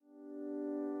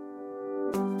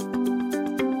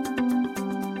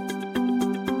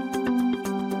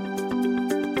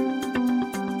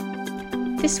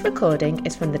This recording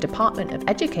is from the Department of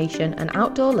Education and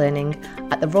Outdoor Learning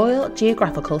at the Royal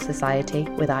Geographical Society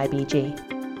with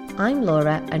IBG. I'm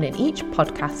Laura, and in each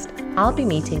podcast I'll be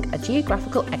meeting a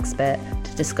geographical expert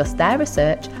to discuss their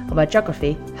research and where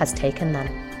geography has taken them.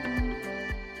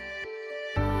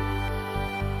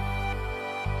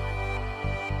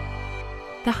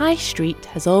 The High Street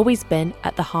has always been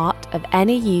at the heart of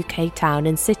any UK town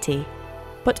and city,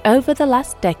 but over the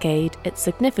last decade its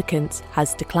significance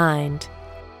has declined.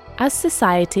 As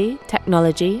society,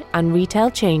 technology and retail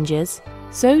changes,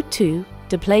 so too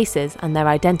do places and their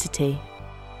identity.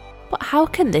 But how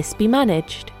can this be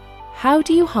managed? How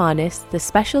do you harness the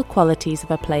special qualities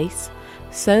of a place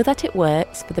so that it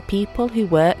works for the people who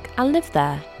work and live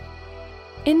there?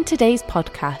 In today's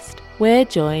podcast, we're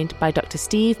joined by Dr.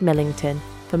 Steve Millington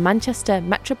from Manchester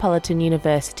Metropolitan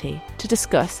University to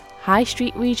discuss high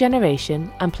street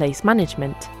regeneration and place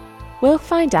management. We'll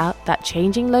find out that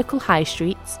changing local high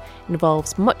streets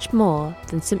involves much more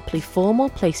than simply formal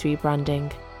place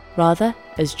rebranding. Rather,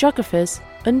 as geographers,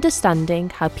 understanding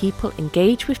how people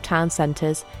engage with town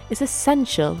centres is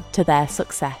essential to their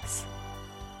success.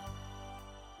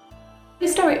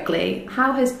 Historically,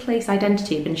 how has place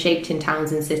identity been shaped in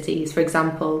towns and cities? For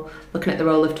example, looking at the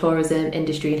role of tourism,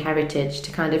 industry and heritage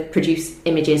to kind of produce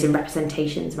images and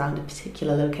representations around a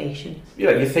particular location.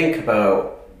 You think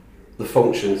about the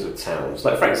functions of towns,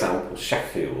 like for example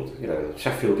Sheffield,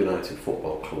 Sheffield United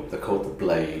Football Club, they're called the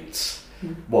Blades.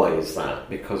 Why is that?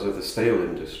 Because of the steel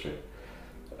industry.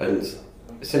 And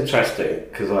it's interesting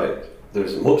because there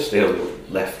isn't much steel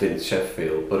left in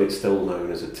Sheffield, but it's still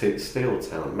known as a steel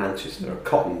town. Manchester, a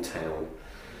cotton town.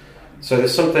 So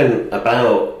there's something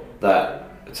about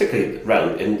that, particularly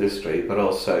around industry, but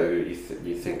also you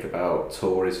think about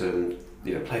tourism,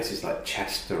 places like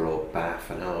Chester or Bath,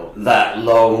 and how that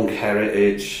long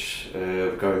heritage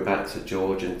going back to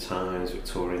Georgian times,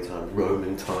 Victorian times,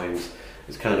 Roman times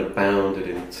is kind of bounded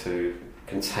into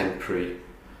contemporary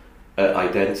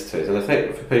identities. And I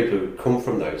think for people who come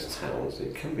from those towns,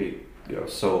 it can be a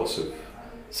source of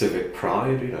civic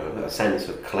pride, a sense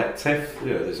of collective.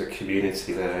 There's a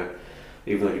community there,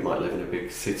 even though you might live in a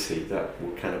big city, that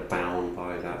will kind of bound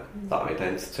by that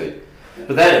identity.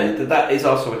 But then that is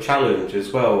also a challenge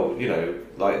as well,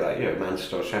 like that,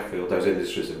 Manchester or Sheffield, those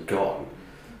industries have gone,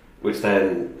 which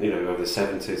then, over the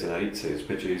 70s and 80s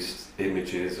produced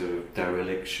images of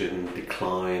dereliction,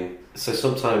 decline. So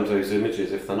sometimes those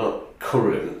images, if they're not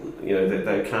current,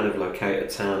 they kind of locate a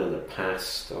town in the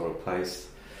past or a place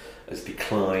as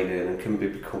declining and can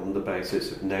become the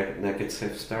basis of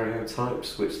negative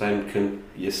stereotypes, which then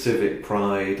your civic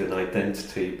pride and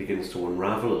identity begins to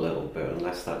unravel a little bit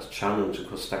unless that's challenged,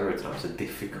 because stereotypes are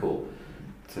difficult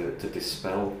to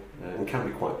dispel and can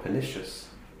be quite pernicious.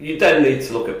 You then need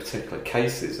to look at particular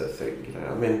cases, I think.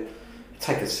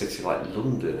 Take a city like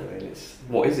London.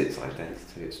 What is its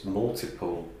identity? It's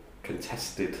multiple,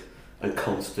 contested and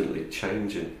constantly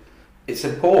changing. It's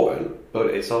important, but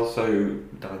it's also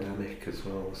dynamic as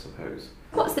well, I suppose.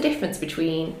 What's the difference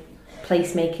between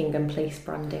placemaking and place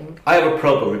branding? I have a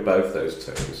problem with both those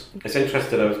terms. It's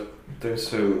interesting, I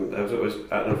was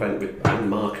at an event with Anne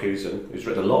Marcuson, who's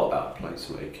written a lot about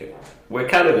placemaking. We're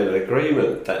kind of in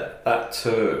agreement that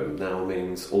term now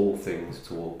means all things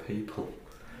to all people.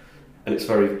 And it's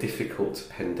very difficult to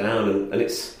pin down, and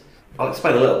I'll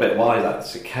explain a little bit why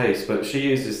that's the case, but she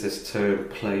uses this term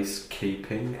place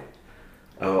keeping.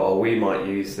 Or we might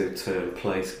use the term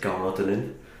place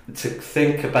gardening to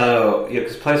think about,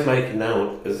 because placemaking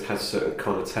now has certain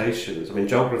connotations.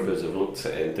 Geographers have looked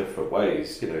at it in different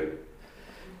ways,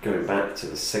 going back to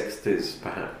the 60s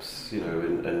perhaps,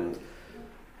 and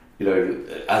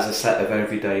as a set of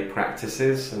everyday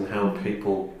practices and how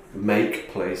people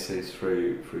make places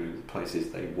through the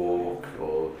places they walk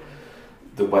or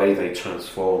the way they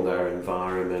transform their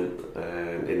environment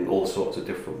in all sorts of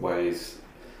different ways,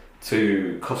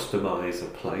 to customise a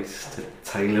place, to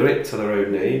tailor it to their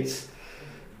own needs.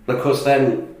 And of course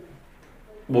then,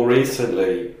 more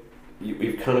recently,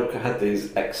 we've kind of had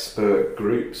these expert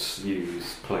groups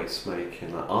use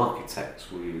placemaking, like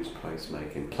architects will use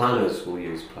placemaking, planners will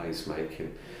use placemaking,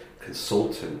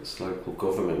 consultants, local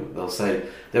government, they'll say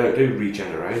they don't do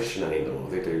regeneration anymore,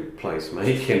 they do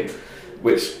placemaking,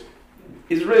 which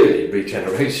is really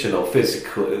regeneration or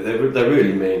physical. They're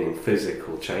really meaning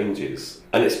physical changes,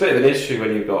 and it's a bit of an issue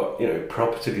when you've got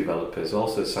property developers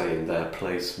also saying they're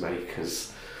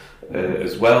placemakers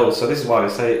as well. So this is why I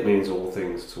say it means all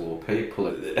things to all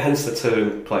people. Hence the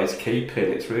term place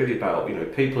keeping. It's really about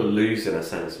people are losing a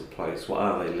sense of place. What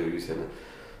are they losing?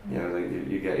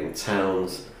 You're getting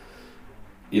towns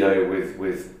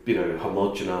with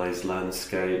homogenised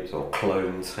landscapes or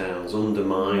clone towns,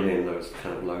 undermining those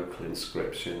kind of local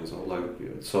inscriptions or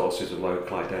sources of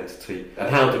local identity, and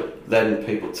how do then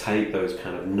people take those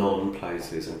kind of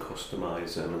non-places and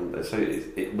customise them, and so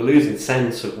we're losing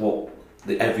sense of what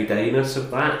the everydayness of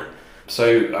that.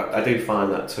 So I do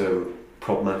find that term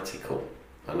problematical,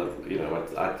 and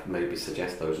I'd maybe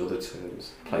suggest those other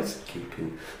terms, place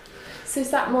keeping. So is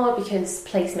that more because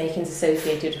placemaking is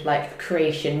associated with like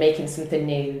creation, making something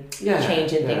new,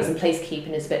 changing things, and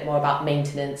placekeeping is a bit more about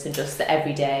maintenance and just the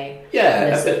everyday?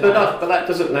 Yeah, but that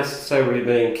doesn't necessarily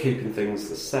mean keeping things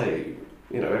the same.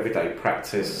 Everyday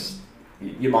practice,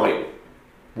 you might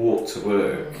walk to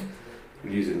work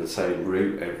using the same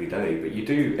route every day, but you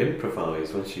do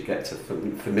improvise once you get to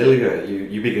familiar.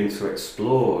 You begin to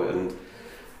explore, and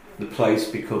the place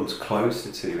becomes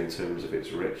closer to you in terms of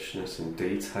its richness and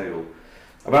detail.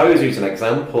 I always use an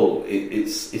example.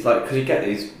 It's like,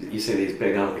 because you see these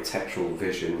big architectural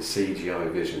visions,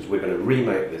 CGI visions. We're going to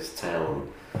remake this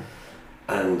town,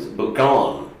 but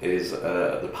gone is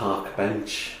the park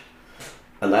bench,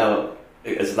 and now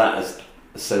as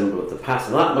a symbol of the past,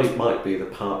 and that might be the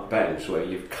park bench where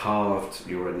you've carved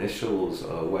your initials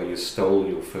or where you stole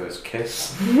your first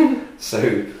kiss.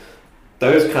 So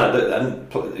those kind of,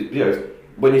 and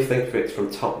when you think of it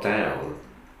from top down,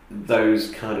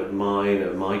 those kind of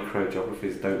minor micro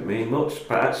geographies don't mean much,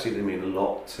 but actually they mean a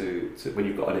lot to when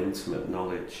you've got an intimate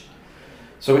knowledge.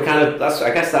 So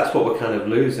I guess that's what we're kind of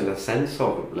losing a sense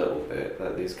of a little bit,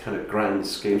 that these kind of grand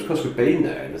schemes. Of course, we've been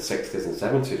there in the 60s and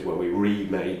 70s when we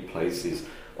remade places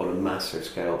on a massive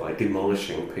scale by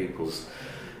demolishing people's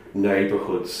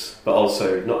neighbourhoods, but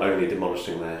also not only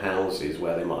demolishing their houses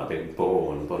where they might have been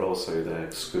born, but also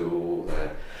their school,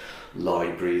 their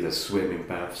library, the swimming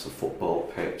baths, the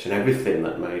football pitch, and everything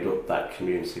that made up that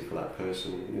community for that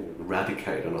person,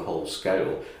 eradicated on a whole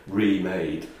scale,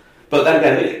 remade. But then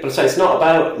again, so it's not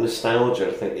about nostalgia.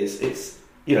 I think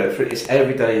it's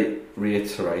everyday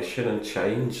reiteration and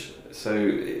change. So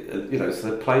so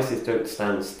the places don't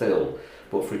stand still,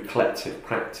 but through collective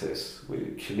practice,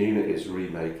 communities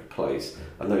remake a place,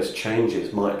 and those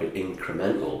changes might be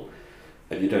incremental,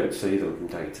 and you don't see them from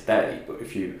day to day. But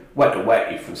if you went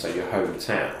away from, say, your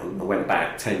hometown and went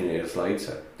back 10 years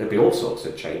later, there'd be all sorts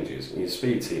of changes. And you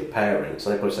speak to your parents,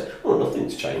 and they'd probably say, "Oh,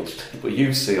 nothing's changed," but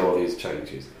you see all these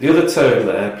changes. The other term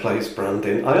there, place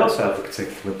branding, I also have a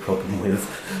particular problem with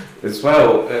as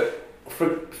well.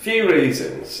 For a few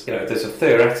reasons, there's a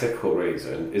theoretical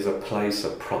reason. Is a place a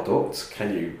product?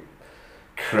 Can you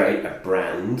create a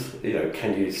brand?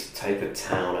 Can you take a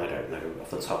town, I don't know,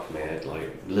 off the top of my head, like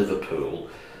Liverpool,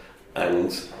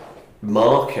 and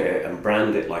market it and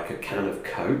brand it like a can of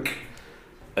Coke?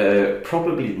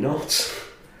 Probably not.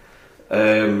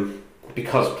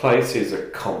 Because places are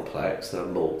complex, they're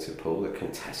multiple, they're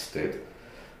contested.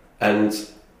 And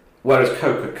whereas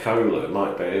Coca-Cola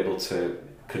might be able to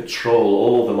control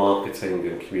all the marketing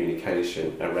and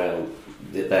communication around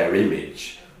their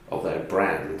image of their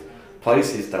brand,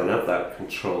 places don't have that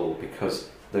control because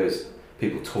there's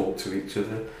people talk to each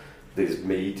other, there's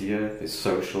media, there's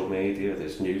social media,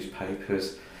 there's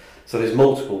newspapers. So there's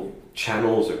multiple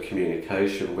channels of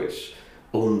communication which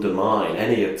undermine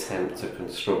any attempt to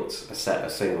construct a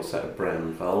single set of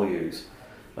brand values.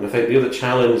 And I think the other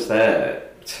challenge there,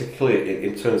 particularly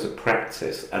in terms of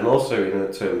practice, and also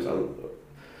in terms of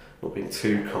not being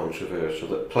too controversial,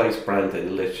 that place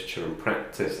branding, literature and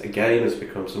practice again has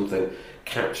become something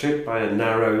captured by a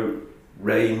narrow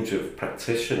range of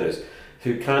practitioners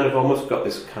who kind of almost got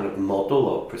this kind of model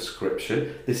or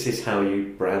prescription. This is how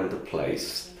you brand a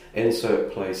place.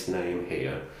 Insert place name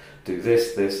here. Do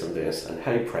this, this and this, and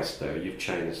hey presto,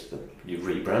 you've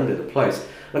rebranded a place.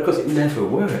 And of course it never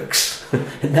works.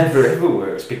 It never ever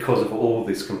works because of all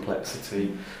this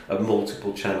complexity of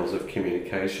multiple channels of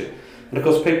communication. And of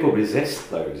course people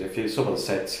resist those. If someone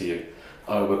said to you,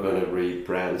 "Oh, we're going to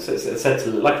rebrand," so it's said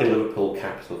to, like in Liverpool,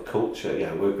 capital of culture,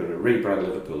 we're going to rebrand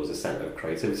Liverpool as a centre of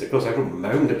creativity. Of course, everyone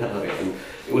moaned about it, and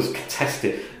it was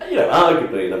contested,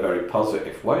 arguably in a very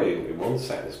positive way in one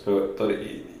sense, but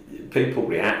people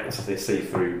react, they see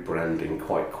through branding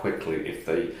quite quickly if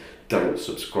they don't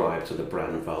subscribe to the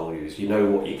brand values. You know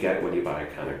what you get when you buy a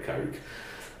can of Coke.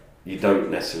 You don't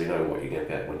necessarily know what you're going to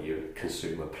get when you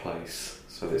consume a place.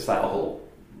 So there's that whole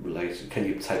relation. Can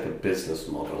you take a business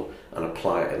model and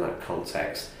apply it in that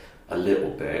context a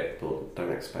little bit, but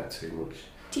don't expect too much?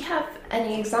 Do you have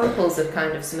any examples of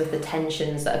kind of some of the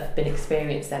tensions that have been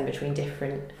experienced then between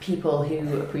different people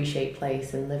who appreciate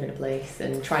place and live in a place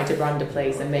and try to brand a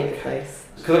place and make a place?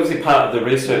 Because obviously part of the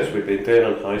research we've been doing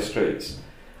on high streets,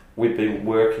 we've been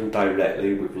working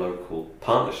directly with local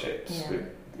partnerships, with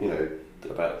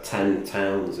about 10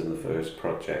 towns in the first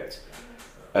project.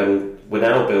 And we're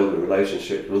now building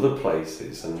relationships with other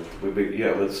places, and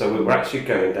so we're actually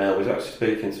going down. We're actually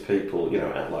speaking to people,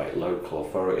 at like local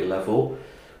authority level,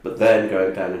 but then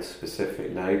going down into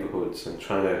specific neighbourhoods and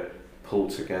trying to pull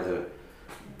together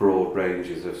broad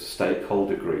ranges of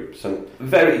stakeholder groups, and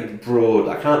very broad.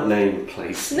 I can't name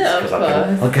places because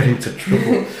I'll get into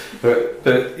trouble. but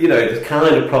the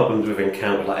kind of problems we've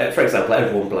encountered, like for example,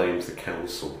 everyone blames the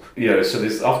council. So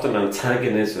there's often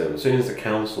antagonism. As soon as the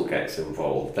council gets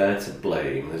involved, they're to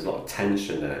blame. There's a lot of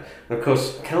tension there. And of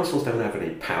course, councils don't have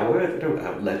any power. They don't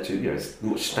have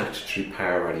much statutory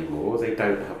power anymore. They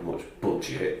don't have much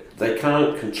budget. They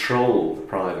can't control the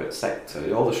private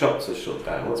sector. All the shops are shut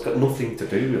down. Well, it's got nothing to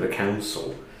do with the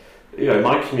council. In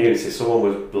my community, someone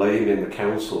was blaming the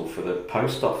council for the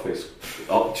post office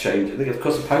change. I think, of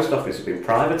course, the post office has been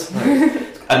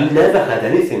privatised and never had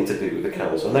anything to do with the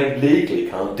council. And they legally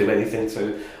can't do anything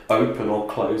to open or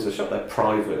close the shop. They're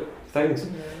private things.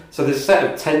 Mm-hmm. So there's a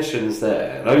set of tensions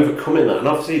there, and overcoming that. And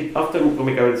obviously, often when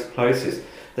we go into places,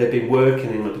 they've been working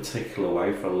in a particular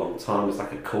way for a long time. It's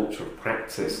like a culture of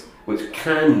practice, which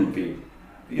can be,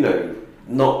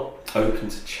 not open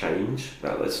to change.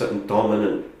 There's certain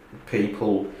dominant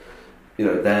people,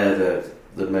 they're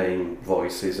the main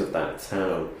voices of that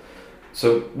town.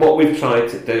 So what we've tried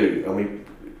to do, and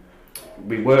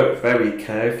we worked very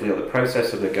carefully on the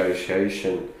process of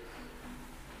negotiation,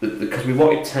 because we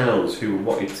wanted towns who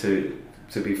wanted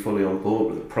to be fully on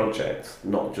board with the project,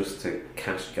 not just to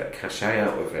get cachet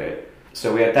out of it.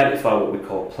 So we identify what we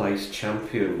call place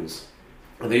champions.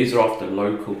 And these are often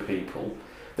local people.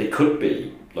 They could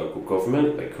be local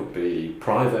government, they could be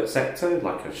private sector,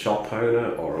 like a shop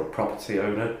owner or a property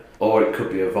owner, or it could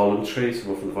be someone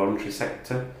from the voluntary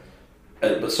sector.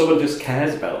 But someone just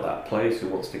cares about that place, who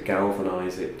wants to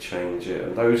galvanise it, change it,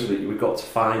 and we've got to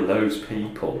find those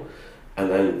people, and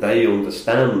then they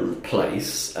understand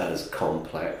place as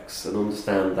complex and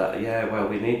understand that,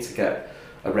 we need to get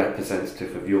a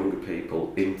representative of younger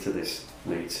people into this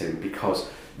meeting because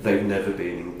they've never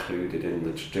been included in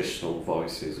the traditional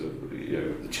voices of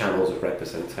the channels of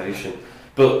representation.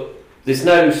 But there's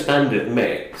no standard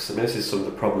mix. I mean, this is some of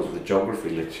the problems with the geography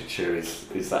literature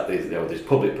is that there's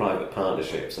public-private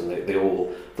partnerships and they're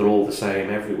all the same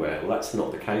everywhere. Well, that's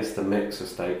not the case. The mix of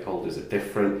stakeholders are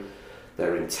different.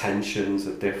 Their intentions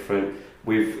are different.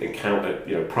 We've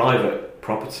encountered private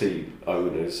property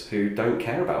owners who don't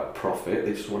care about profit.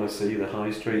 They just want to see the high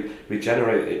street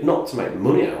regenerated, not to make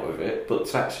money out of it, but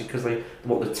to actually because they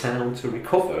want the town to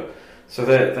recover. So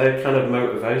their kind of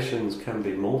motivations can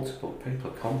be multiple.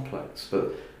 People are complex,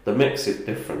 but the mix is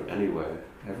different everywhere,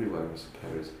 I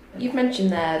suppose. You've mentioned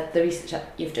there the research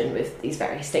that you've done with these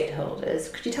various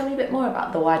stakeholders. Could you tell me a bit more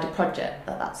about the wider project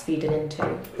that's feeding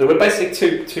into? There were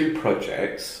basically two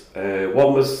projects.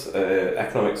 One was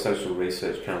Economic Social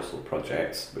Research Council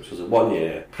project, which was a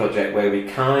 1-year project where we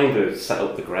kind of set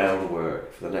up the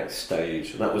groundwork for the next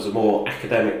stage, and that was a more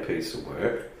academic piece of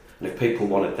work. And if people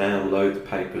want to download the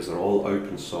papers, they're all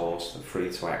open source and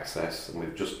free to access, and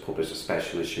we've just published a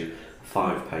special issue,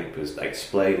 5 papers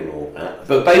explaining all that.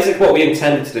 But basically what we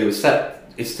intended to do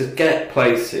is to get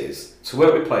places, to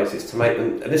work with places to make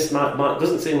them, and this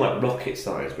doesn't seem like rocket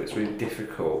science, but it's really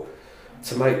difficult,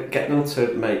 get them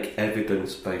to make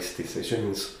evidence-based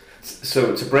decisions.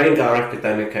 So to bring our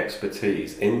academic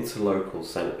expertise into local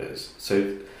centres,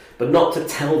 but not to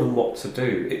tell them what to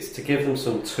do, it's to give them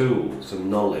some tools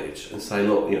and knowledge and say,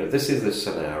 look, this is the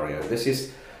scenario, this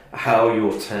is how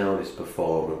your town is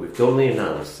performing, we've done the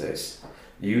analysis,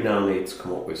 you now need to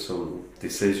come up with some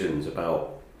decisions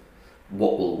about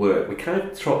what will work. We kind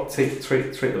of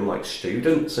treat them like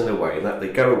students in a way, that we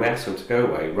ask them to go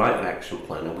away, write an action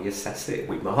plan, and we assess it,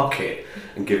 we mark it,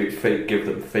 and give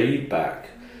them feedback,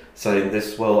 saying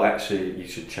actually you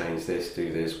should change this,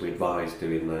 do this, we advise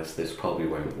doing this probably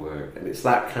won't work. And it's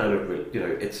that kind of,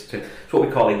 it's what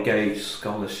we call engaged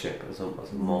scholarship as a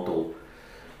model.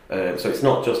 So it's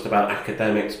not just about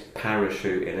academics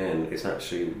parachuting in, it's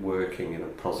actually working in a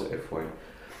positive way.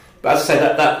 But as I say,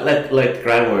 that laid the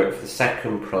groundwork for the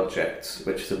second project,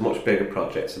 which is a much bigger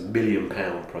project. It's a £1 million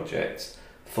project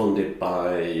funded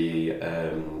by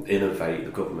Innovate,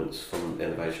 the government's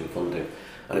innovation funding.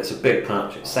 And it's a big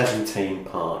partnership, 17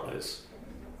 partners.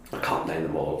 I can't name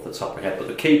them all off the top of my head, but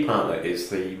the key partner is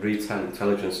the Retail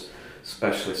Intelligence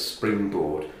Specialist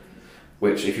Springboard,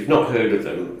 which, if you've not heard of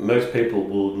them, most people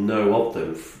will know of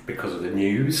them because of the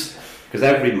news. Because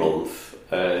every month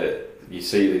you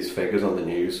see these figures on the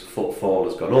news, footfall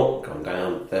has gone up, gone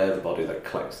down, they're the body that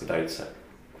collects the data.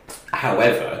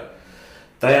 However,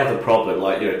 they have the problem,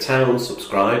 like, towns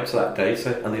subscribe to that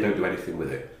data and they don't do anything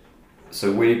with it.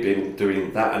 So we've been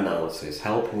doing that analysis,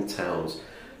 helping towns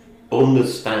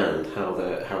understand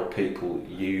how people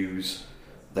use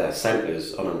their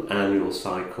centres on an annual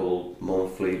cycle,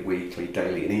 monthly, weekly,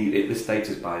 daily. And this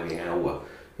data is by the hour.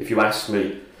 If you ask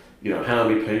me, how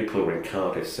many people were in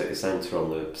Cardiff City Centre on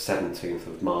the 17th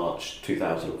of March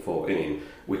 2014,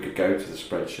 we could go to the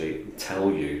spreadsheet and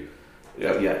tell you,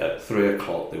 at 3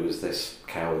 o'clock there was this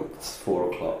count, at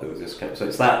 4 o'clock there was this count. So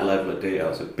it's that level of detail,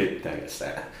 it's a big data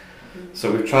set.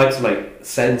 So we've tried to make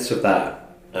sense of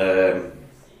that. And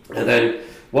then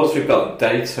once we've got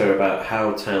data about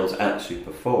how towns actually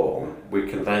perform, we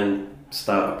can then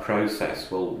start a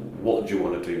process. Well, what do you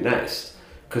want to do next?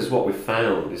 Because what we've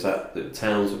found is that the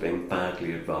towns have been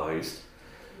badly advised.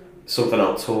 Something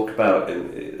I'll talk about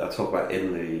in the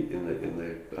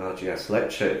RGS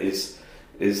lecture is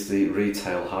the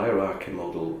retail hierarchy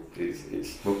model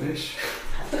is rubbish.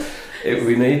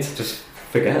 We need to just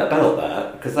forget about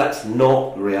that, because that's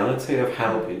not the reality of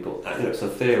how people act. It's a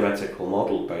theoretical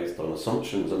model based on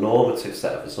assumptions, a normative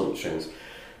set of assumptions.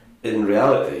 In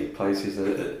reality, places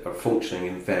are functioning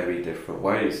in very different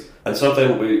ways. And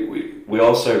something we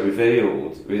also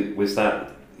revealed was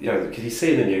that, because you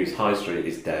see in the news, High Street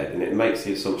is dead, and it makes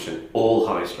the assumption all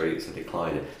high streets are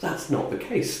declining. That's not the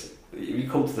case. You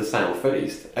come to the south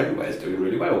east, everywhere's doing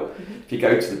really well. Mm-hmm. If you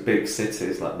go to the big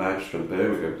cities like Manchester and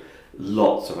Birmingham,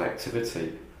 lots of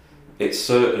activity. It's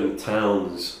certain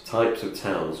types of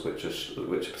towns which are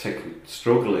particularly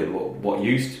struggling. What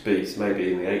used to be,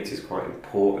 maybe in the 80s, quite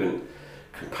important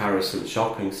comparison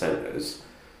shopping centres,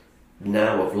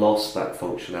 now have lost that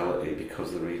functionality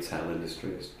because the retail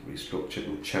industry has restructured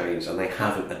and changed, and they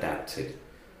haven't adapted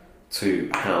to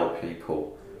how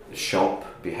people shop,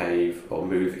 behave, or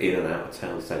move in and out of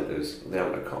town centres. They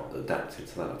haven't adapted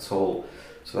to that at all.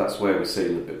 So that's where we're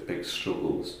seeing the big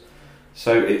struggles.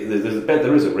 So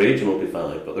there is a regional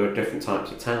divide, but there are different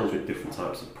types of towns with different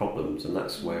types of problems, and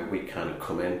that's where we kind of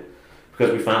come in.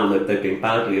 Because we found that they've been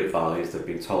badly advised, they've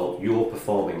been told, you're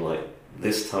performing like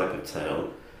this type of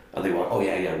town, and they were like, oh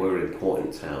yeah, we're an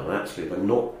important town. And actually, they're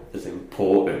not as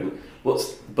important, but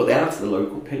they are to the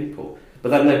local people. But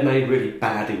then they've made really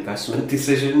bad investment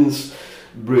decisions,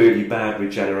 really bad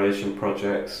regeneration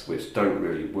projects which don't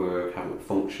really work, haven't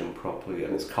functioned properly,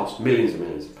 and it's cost millions and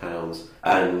millions of pounds,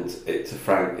 and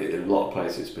in a lot of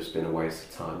places it's just been a waste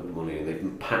of time and money, and they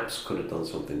perhaps could have done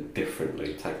something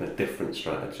differently, taken a different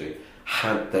strategy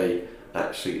had they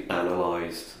actually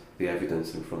analysed the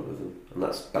evidence in front of them. And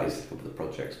that's basically what the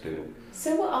project's doing.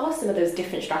 So what are some of those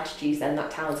different strategies then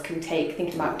that towns can take,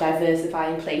 thinking about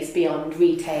diversifying place beyond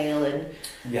retail and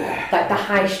like the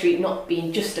high street not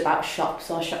being just about shops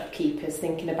or shopkeepers,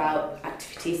 thinking about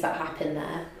activities that happen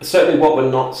there? Certainly what we're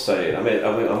not saying,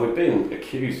 and we've been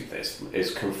accused of this,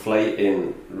 is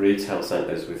conflating retail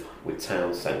centres with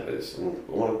town centres, and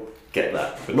I want to get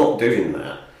that. We're not doing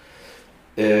that.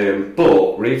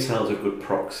 But retail's a good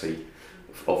proxy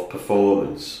of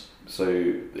performance, so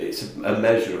it's a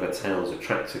measure of a town's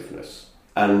attractiveness,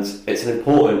 and it's an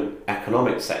important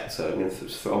economic sector.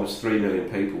 Almost 3 million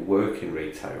people work in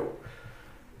retail,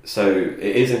 so it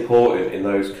is important in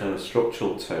those kind of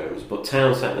structural terms. But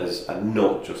town centres are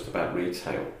not just about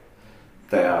retail.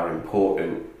 They are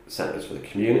important centres for the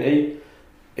community.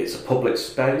 It's a public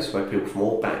space where people from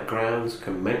all backgrounds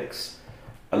can mix.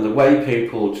 And the way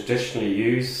people traditionally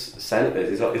use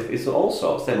centres is all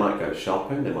sorts. They might go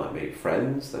shopping, they might meet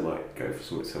friends, they might go for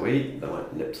something to eat, they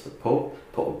might nip to the pub,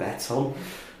 put a bet on,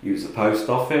 use the post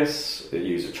office,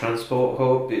 use a transport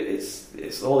hub.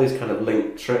 It's all these kind of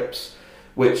linked trips,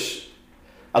 and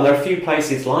there are a few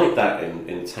places like that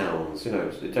in towns. You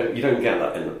don't get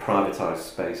that in the privatised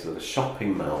space of a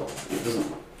shopping mall.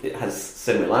 It has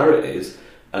similarities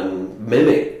and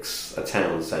mimics a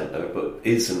town centre, but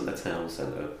isn't a town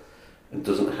centre, and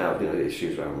doesn't have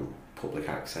issues around public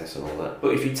access and all that.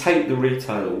 But if you take the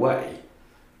retail away,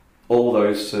 all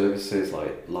those services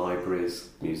like libraries,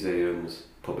 museums,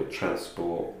 public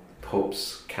transport,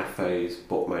 pubs, cafes,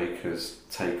 bookmakers,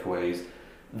 takeaways,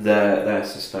 their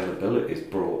sustainability is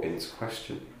brought into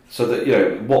question. So that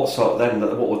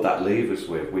what would that leave us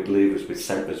with? We'd leave us with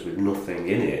centres with nothing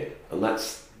in it, and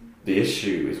that's the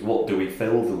issue, is what do we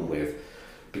fill them with?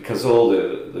 Because all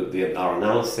our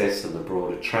analysis and the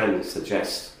broader trends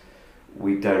suggest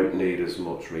we don't need as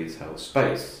much retail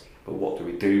space. But what do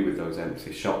we do with those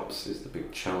empty shops is the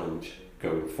big challenge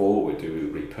going forward. Do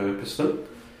we repurpose them?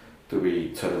 Do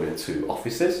we turn them into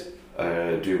offices?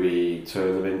 Do we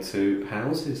turn them into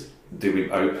houses? Do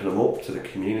we open them up to the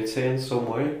community in some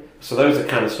way? So those are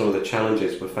kind of some of the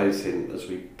challenges we're facing as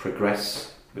we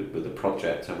progress with the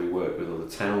project, and we work with other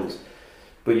towns.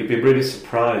 But you'd be really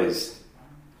surprised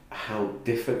how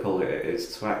difficult it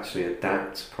is to actually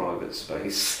adapt private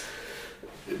space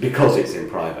because it's in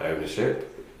private ownership.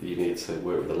 You need to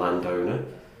work with the landowner.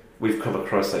 We've come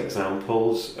across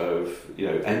examples of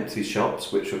empty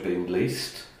shops which have been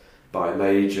leased by a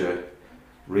major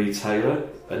retailer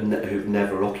and who've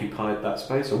never occupied that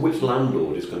space. And which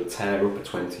landlord is going to tear up a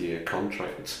 20-year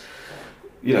contract?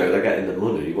 They're getting the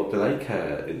money. What do they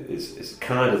care? It's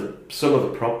kind of some of the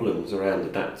problems around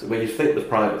adapting. Where you think the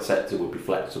private sector would be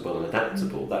flexible and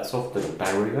adaptable, that's often a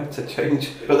barrier to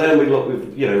change. But then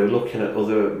we're looking at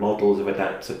other models of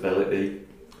adaptability,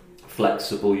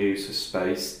 flexible use of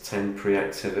space, temporary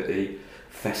activity,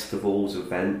 festivals,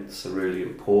 events are really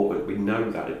important. We know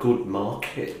that a good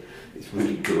market is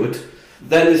really good.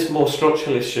 Then there's more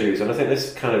structural issues, and I think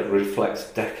this kind of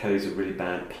reflects decades of really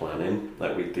bad planning.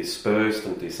 Like, we dispersed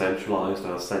and decentralised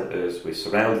our centres, we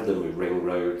surrounded them with ring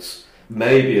roads.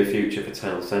 Maybe a future for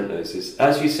town centres is,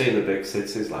 as you see in the big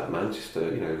cities like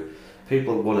Manchester,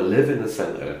 people want to live in the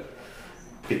centre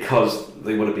because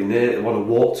they want to be near, they want to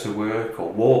walk to work or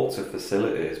walk to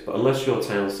facilities. But unless your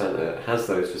town centre has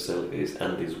those facilities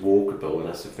and is walkable and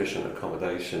has sufficient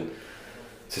accommodation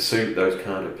to suit those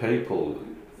kind of people,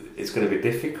 it's going to be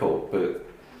difficult, but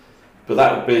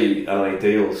that would be an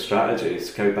ideal strategy,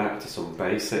 is to go back to some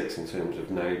basics in terms of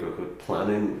neighbourhood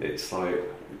planning. It's like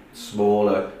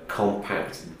smaller,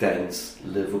 compact, dense,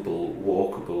 livable,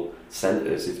 walkable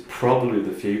centres is probably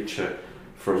the future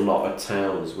for a lot of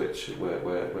towns where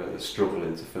they're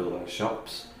struggling to fill their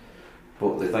shops.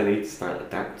 But they need to start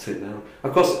adapting now.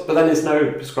 Of course, but then there's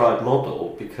no prescribed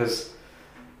model because,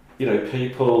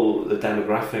 people, the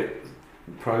demographic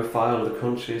profile of the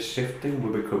country is shifting.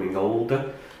 We're becoming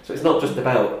older, so it's not just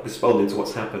about responding to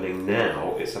what's happening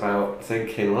now. It's about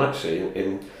thinking, well, actually,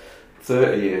 in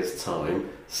 30 years' time,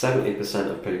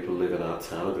 70% of people live in our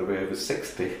town are going to be over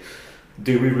 60.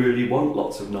 Do we really want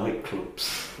lots of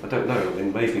nightclubs? I don't know. I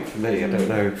mean, maybe for me, I don't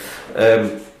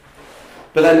know.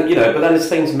 But then there's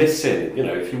things missing.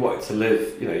 If you wanted to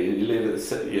live, you live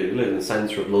in the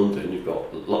centre of London. You've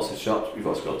got lots of shops. You've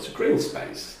also got lots of green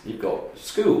space. You've got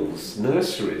schools,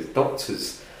 nurseries,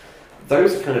 doctors.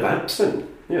 Those are kind of absent.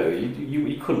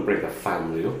 You couldn't bring a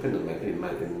family up in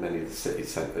many of the city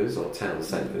centres or town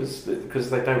centres because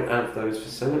they don't have those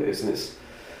facilities. And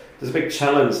there's a big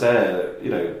challenge there.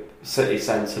 City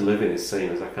centre living is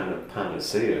seen as a kind of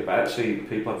panacea, but actually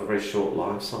people have a very short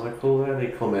life cycle there. They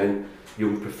come in,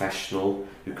 young professional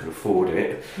who can afford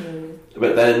it,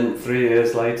 but then 3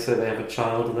 years later they have a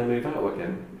child and they move out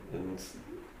again, and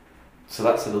so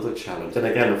that's another challenge. And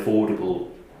again, affordable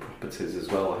properties as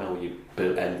well, how you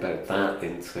embed that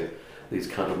into these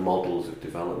kind of models of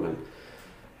development.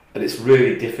 And it's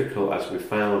really difficult, as we've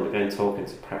found, again talking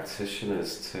to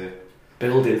practitioners, to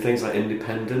build in things like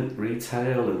independent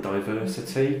retail and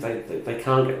diversity. They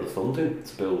can't get the funding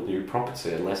to build new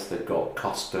property unless they've got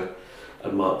Costa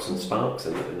and Marks and Sparks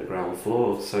in the ground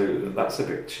floor. So that's a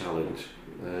big challenge,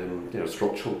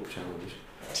 structural challenge.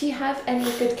 Do you have any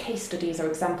good case studies or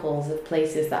examples of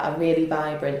places that are really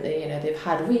vibrant, that they've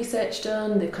had research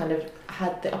done, they've kind of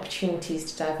had the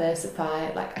opportunities to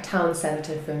diversify, like a town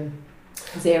centre from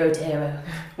zero to hero?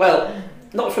 Well,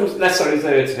 not from necessarily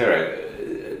zero to hero.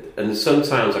 And some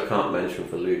towns I can't mention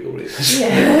for legal reasons.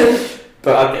 Yeah.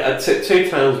 But two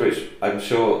towns which I'm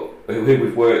sure who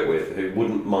we've worked with who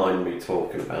wouldn't mind me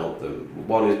talking about them.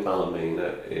 One is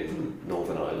Ballymena in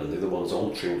Northern Ireland. The other one's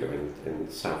Altrincham in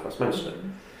South West Manchester.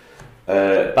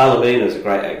 Ballymena is a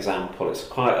great example. It's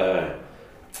quite a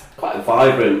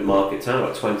vibrant market town,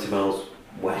 about 20 miles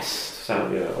west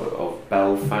of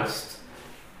Belfast,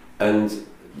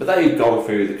 but they've gone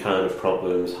through the kind of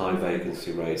problems, high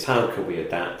vacancy rates. How can we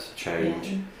adapt,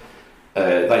 change?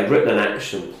 Yeah. They've written an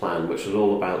action plan which was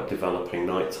all about developing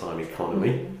nighttime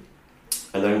economy,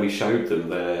 and then we showed them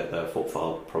their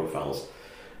footfall profiles.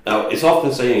 Now, it's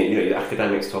often seen,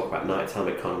 academics talk about nighttime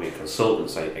economy, and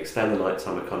consultants say extend the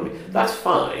nighttime economy. That's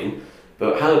fine,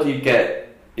 but how do you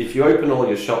if you open all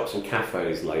your shops and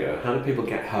cafes later, how do people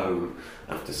get home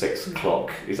after 6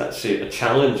 o'clock? Is actually a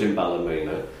challenge in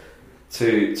Ballymena.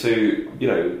 To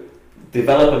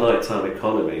develop a nighttime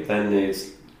economy, they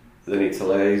need to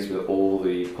liaise with all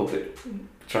the public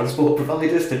transport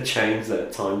providers to change their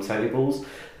timetables,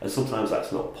 and sometimes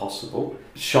that's not possible.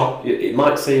 It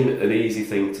might seem an easy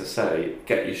thing to say,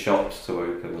 get your shops to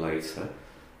open later.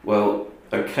 Well,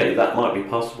 okay, that might be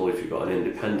possible if you've got an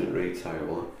independent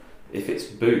retailer. If it's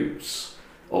Boots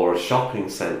or a shopping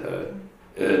centre,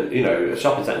 a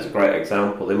shopping centre is a great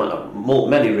example. They might have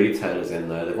many retailers in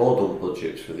there. They've all done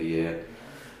budgets for the year.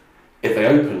 If they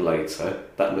open later,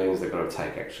 that means they've got to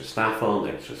take extra staff on,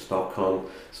 extra stock on.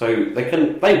 So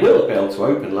they will be able to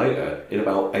open later in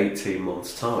about 18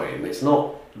 months' time. It's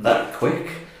not that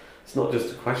quick. It's not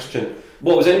just a question.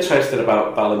 What was interesting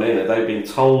about Ballymena, they've been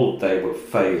told they were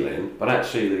failing, but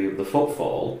actually the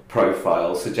footfall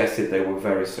profile suggested they were a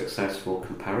very successful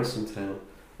comparison town,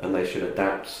 and they should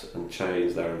adapt and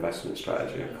change their investment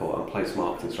strategy and place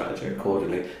marketing strategy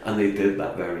accordingly, and they did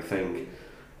that very thing.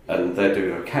 And they're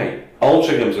doing okay.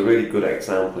 Altringham's a really good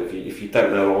example. If you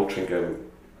don't know Altrincham,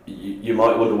 you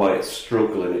might wonder why it's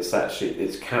struggling. It's actually,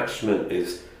 its catchment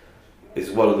is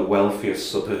one of the wealthiest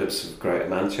suburbs of Greater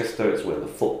Manchester. It's where the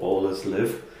footballers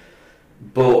live.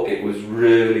 But it was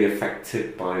really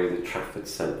affected by the Trafford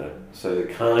Centre. So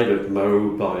the kind of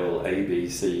mobile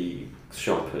ABC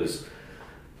shoppers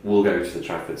will go to the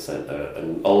Trafford Centre,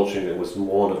 and Altrincham was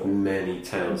one of many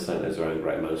town centres around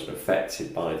Greater Manchester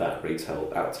affected by that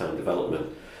retail out-town development.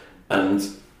 And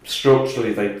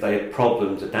structurally they had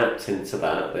problems adapting to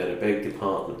that. They had a big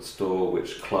department store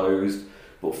which closed,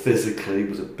 but physically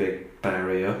was a big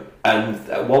barrier. And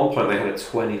at one point they had a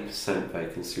 20%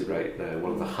 vacancy rate there,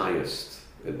 one of the highest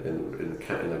in the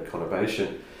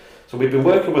conurbation. So we've been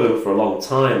working with them for a long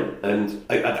time, and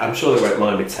I'm sure they won't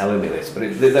mind me telling me this, but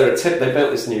they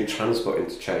built this new transport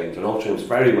interchange, and Altringham's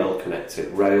very well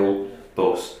connected, rail,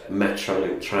 bus,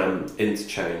 Metrolink, tram,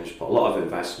 interchange, put a lot of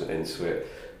investment into it.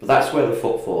 But that's where the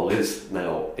footfall is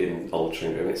now in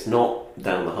Altrincham. It's not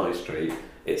down the high street,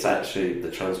 it's actually the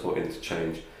transport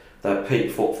interchange. Their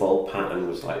peak footfall pattern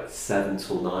was like 7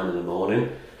 till 9 in the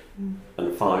morning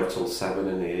and 5 till 7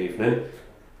 in the evening.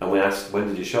 And we asked, when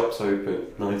did your shops open?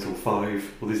 9 till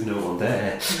 5. Well, there's no one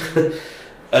there.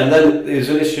 And then there was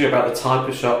an issue about the type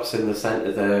of shops in the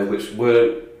centre there which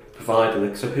weren't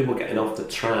providing. So people getting off the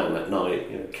tram at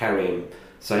night, carrying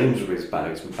Sainsbury's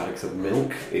bags with bags of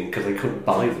milk in because they couldn't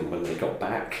buy them when they got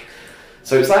back.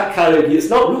 So it's that kind of,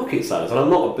 it's not rocket science, and I'm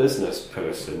not a business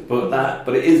person,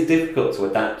 but it is difficult to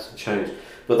adapt and change.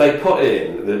 But they put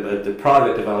in, the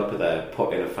private developer there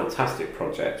put in a fantastic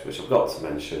project, which I've got to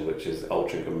mention, which is the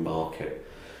Altrincham Market.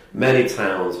 Many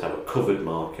towns have a covered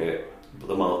market, but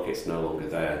the market's no longer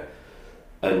there.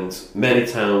 And many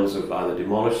towns have either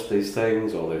demolished these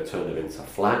things, or they've turned them into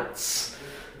flats,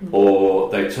 or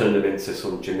they've turned them into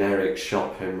some generic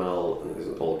shopping mall,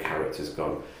 and all characters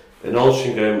gone. In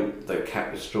Altrincham, they've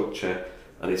kept the structure,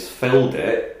 and it's filled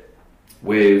it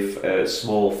with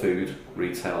small food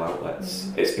retail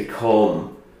outlets. It's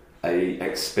become a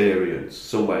experience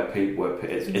somewhere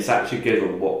it's actually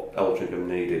given what Altrincham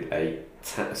needed, a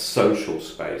social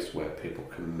space where people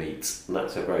can meet, and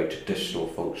that's a very traditional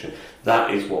function.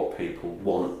 That is what people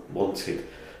wanted,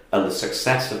 and the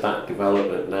success of that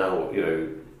development now,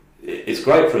 it's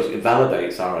great for us. It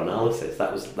validates our analysis.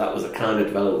 That was the kind of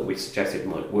development we suggested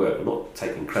might work. I'm not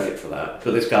taking credit for that.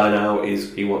 But this guy now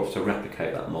he wants to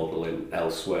replicate that model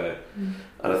elsewhere,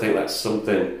 and I think that's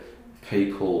something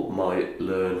people might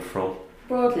learn from.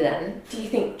 Broadly, then, do you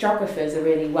think geographers are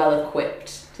really well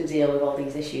equipped to deal with all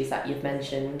these issues that you've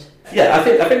mentioned? Yeah, I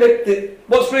think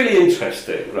what's really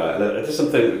interesting, right, and it's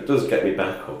something that does get me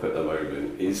back up at the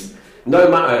moment, is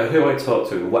no matter who I talk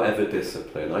to in whatever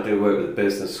discipline, I do work with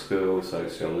business school,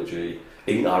 sociology,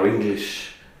 in our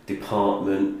English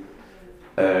department,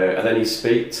 and then you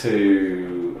speak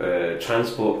to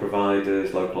transport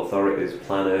providers, local authorities,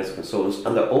 planners, consultants,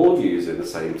 and they're all using the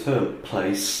same term,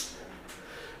 place.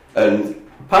 And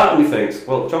part of me thinks,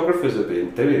 well, geographers have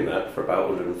been doing that for about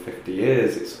 150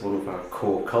 years. It's one of our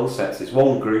core concepts. It's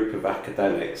one group of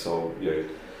academics or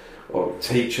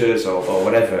teachers or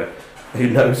whatever who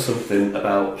know something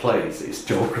about place. It's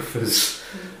geographers.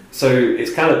 So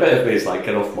it's kind of a bit of me, it's like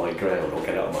get off my ground or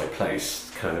get out of my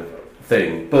place kind of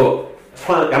thing. But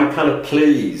I'm kind of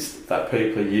pleased that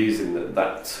people are using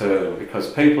that term,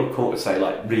 because people have come up with, say,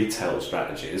 like retail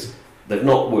strategies. They've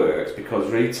not worked because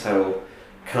retail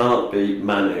can't be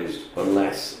managed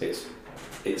unless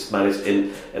it's managed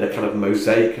in a kind of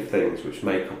mosaic of things which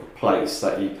make up a place.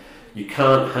 That you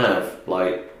can't have,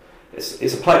 like, it's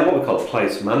a place, what we call a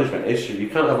place management issue. You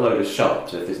can't have a load of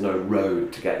shops if there's no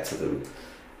road to get to them.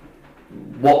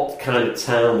 What kind of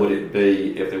town would it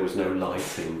be if there was no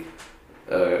lighting?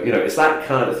 It's that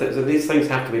kind of thing. So these things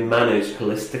have to be managed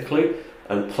holistically,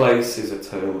 and place is a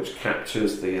term which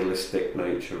captures the holistic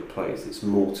nature of place, its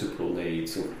multiple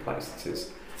needs and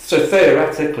complexities. So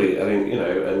theoretically, I think,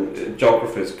 and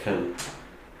geographers can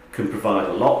provide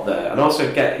a lot there, and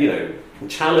also get, can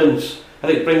challenge. I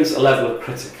think it brings a level of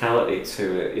criticality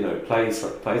to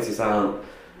it. Places aren't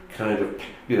kind of,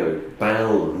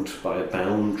 bound by a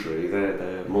boundary.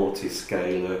 They're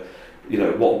multi-scalar. you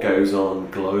know, what goes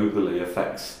on globally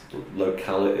affects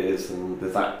localities, and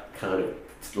there's that kind of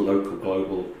local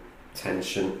global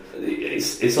tension.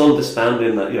 It's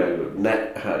understanding that, you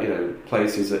know,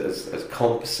 places as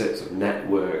composites of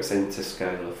networks,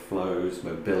 interscalar flows,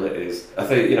 mobilities. I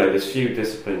think, you know, there's few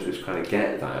disciplines which kind of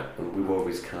get that, and we've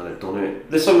always kind of done it.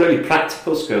 There's some really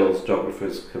practical skills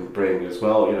geographers can bring as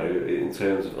well, you know, in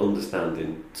terms of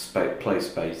understanding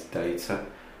place-based data,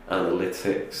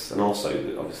 analytics, and also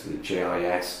obviously the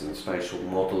GIS and spatial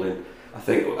modelling, I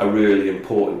think, are really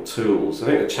important tools. I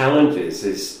think the challenge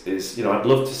is, you know, I'd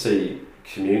love to see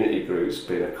community groups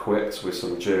being equipped with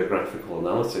some geographical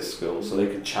analysis skills so they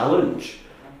can challenge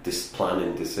this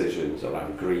planning decisions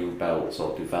around green belts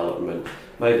or development.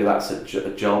 Maybe that's a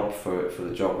job for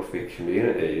the geography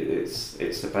community.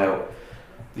 It's about,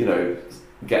 you know,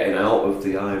 getting out of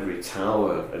the ivory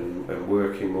tower and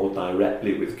working more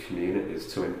directly with communities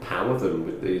to empower them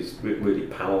with these really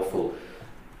powerful,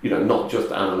 you know, not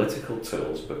just analytical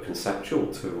tools but conceptual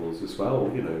tools as well,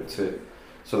 you know,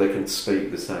 so they can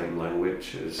speak the same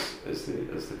language as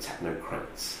the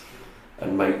technocrats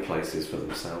and make places for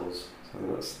themselves. So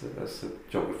that's the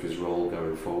geography's role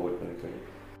going forward, maybe.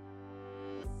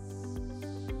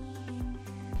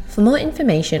 For more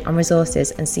information on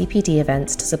resources and CPD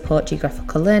events to support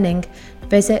geographical learning,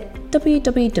 visit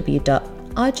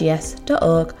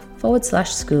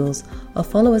www.rgs.org/schools or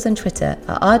follow us on Twitter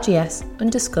at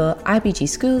 @RGS_IBG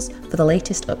Schools for the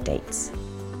latest updates.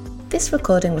 This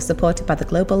recording was supported by the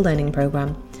Global Learning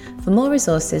Programme. For more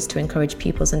resources to encourage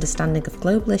pupils' understanding of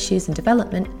global issues and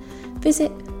development, visit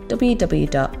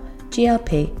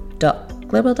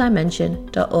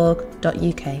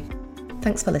www.glp.globaldimension.org.uk.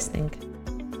 Thanks for listening.